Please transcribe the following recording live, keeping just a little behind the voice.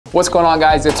What's going on,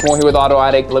 guys? It's Mo here with Auto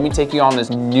Addict. Let me take you on this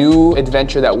new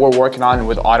adventure that we're working on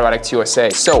with Auto Addict USA.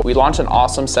 So we launched an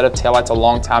awesome set of taillights a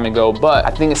long time ago, but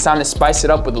I think it's time to spice it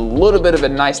up with a little bit of a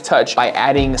nice touch by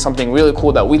adding something really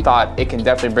cool that we thought it can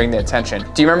definitely bring the attention.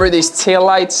 Do you remember these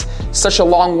taillights? Such a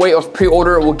long wait of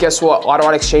pre-order. Well, guess what? Auto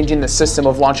Addict's changing the system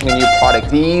of launching a new product.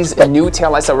 These new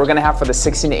taillights that we're gonna have for the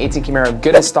 16 to 18 Camaro,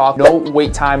 good in stock, no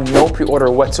wait time, no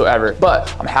pre-order whatsoever.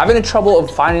 But I'm having trouble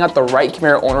of finding out the right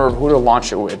Camaro owner of who to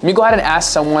launch it with. Let me go ahead and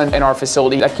ask someone in our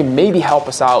facility that can maybe help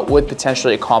us out with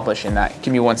potentially accomplishing that.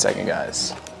 Give me 1 second,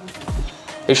 guys.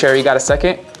 Hey, Sherry, you got a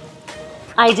second?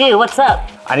 I do, what's up?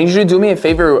 I need you to do me a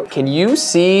favor. Can you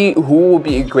see who will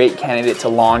be a great candidate to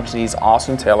launch these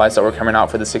awesome taillights that were coming out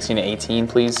for the 16 to 18,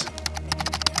 please?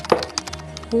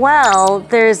 Well,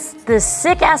 there's this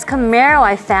sick ass Camaro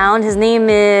I found. His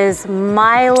name is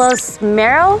Milos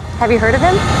Mero. Have you heard of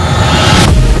him?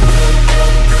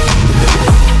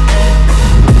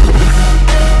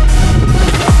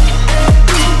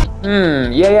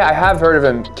 Yeah, I have heard of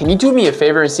him. Can you do me a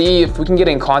favor and see if we can get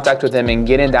in contact with him and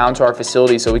get him down to our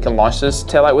facility so we can launch this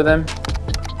taillight with him?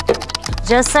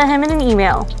 Just sent him in an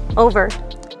email. Over.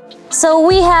 So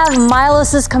we have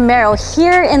Milos's Camaro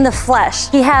here in the flesh.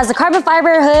 He has the carbon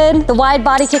fiber hood, the wide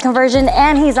body kit conversion,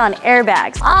 and he's on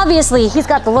airbags. Obviously, he's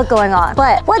got the look going on,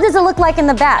 but what does it look like in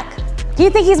the back? Do you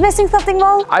think he's missing something,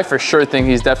 Mo? I for sure think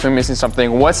he's definitely missing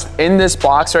something. What's in this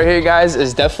box right here, guys,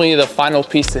 is definitely the final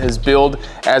piece to his build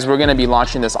as we're gonna be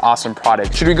launching this awesome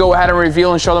product. Should we go ahead and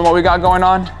reveal and show them what we got going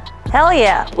on? Hell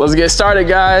yeah. Let's get started,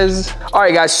 guys. All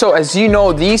right, guys, so as you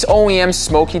know, these OEM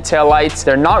smoky taillights,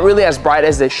 they're not really as bright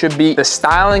as they should be. The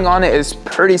styling on it is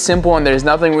pretty simple and there's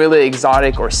nothing really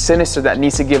exotic or sinister that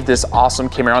needs to give this awesome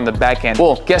Camaro on the back end.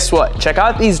 Well, guess what? Check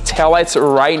out these taillights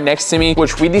right next to me,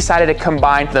 which we decided to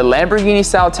combine the Lamborghini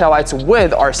style taillights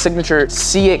with our signature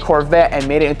C8 Corvette and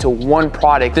made it into one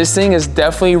product. This thing is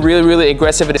definitely really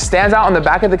aggressive. It stands out on the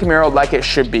back of the Camaro like it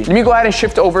should be. Let me go ahead and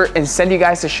shift over and send you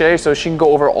guys to Sherry so she can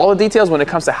go over all the details when it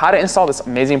comes to how to install this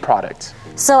amazing product.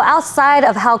 So outside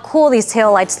of how cool these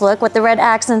taillights look with the red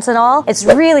accents and all, it's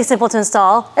really simple to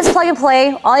install. It's plug and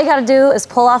play. All you gotta do is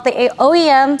pull off the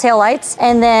OEM taillights,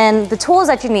 and then the tools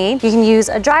that you need, you can use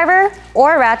a driver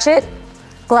or a ratchet,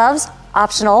 gloves,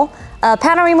 optional, a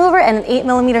panel remover, and an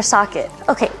 8mm socket.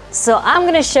 Okay, so I'm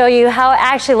gonna show you how it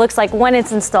actually looks like when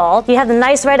it's installed. You have the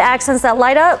nice red accents that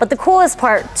light up, but the coolest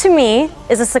part to me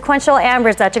is the sequential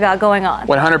ambers that you got going on.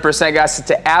 100%, guys.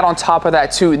 To add on top of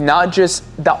that too, not just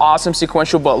the awesome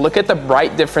sequential, but look at the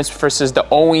bright difference versus the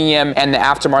OEM and the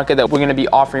aftermarket that we're gonna be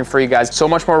offering for you guys. So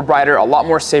much more brighter, a lot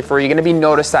more safer. You're gonna be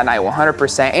noticed at night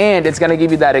 100%, and it's gonna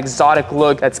give you that exotic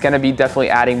look that's gonna be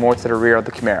definitely adding more to the rear of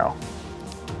the Camaro.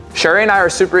 Sherry and I are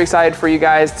super excited for you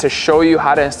guys to show you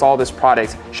how to install this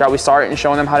product. Shall we start and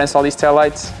showing them how to install these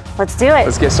taillights? Let's do it.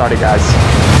 Let's get started, guys.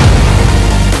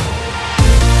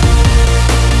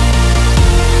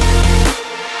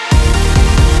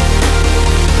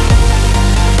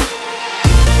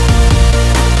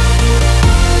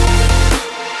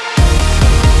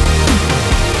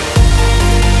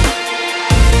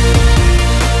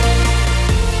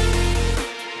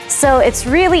 So it's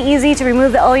really easy to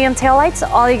remove the OEM taillights.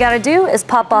 All you gotta do is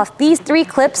pop off these 3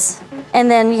 clips, and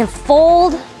then you can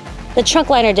fold the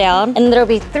trunk liner down, and there'll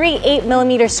be 3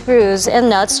 8mm screws and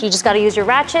nuts. You just gotta use your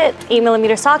ratchet,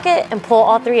 8mm socket, and pull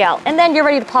all 3 out. And then you're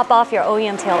ready to pop off your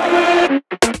OEM taillight.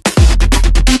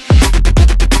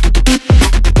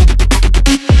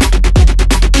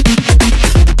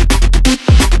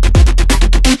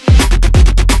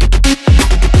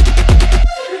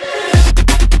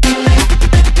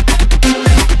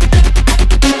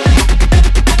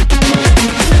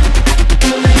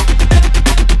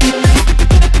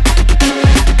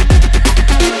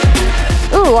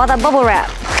 All that bubble wrap.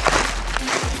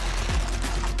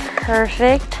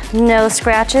 Perfect, no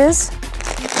scratches.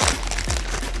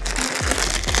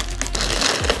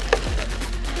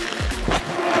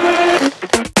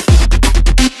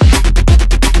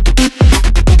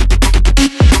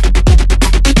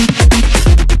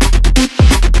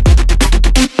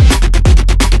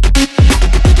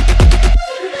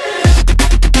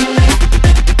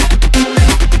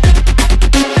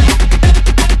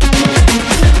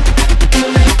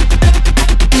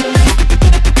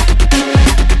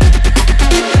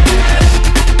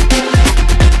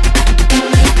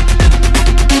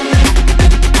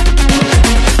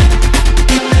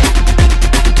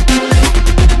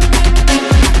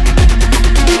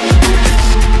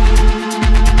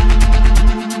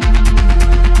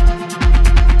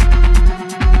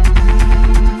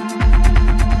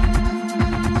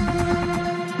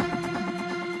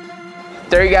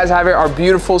 you guys have it. Our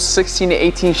beautiful 16 to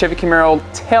 18 Chevy Camaro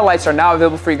taillights are now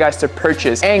available for you guys to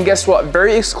purchase. And guess what?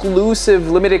 Very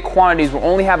exclusive, limited quantities. We'll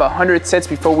only have 100 sets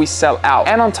before we sell out.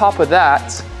 And on top of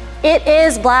that, it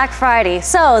is Black Friday,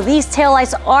 so these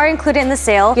taillights are included in the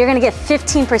sale. You're gonna get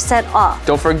 15% off.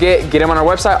 don't forget, get them on our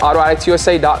website,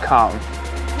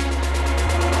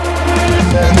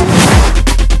 autoaddictusa.com.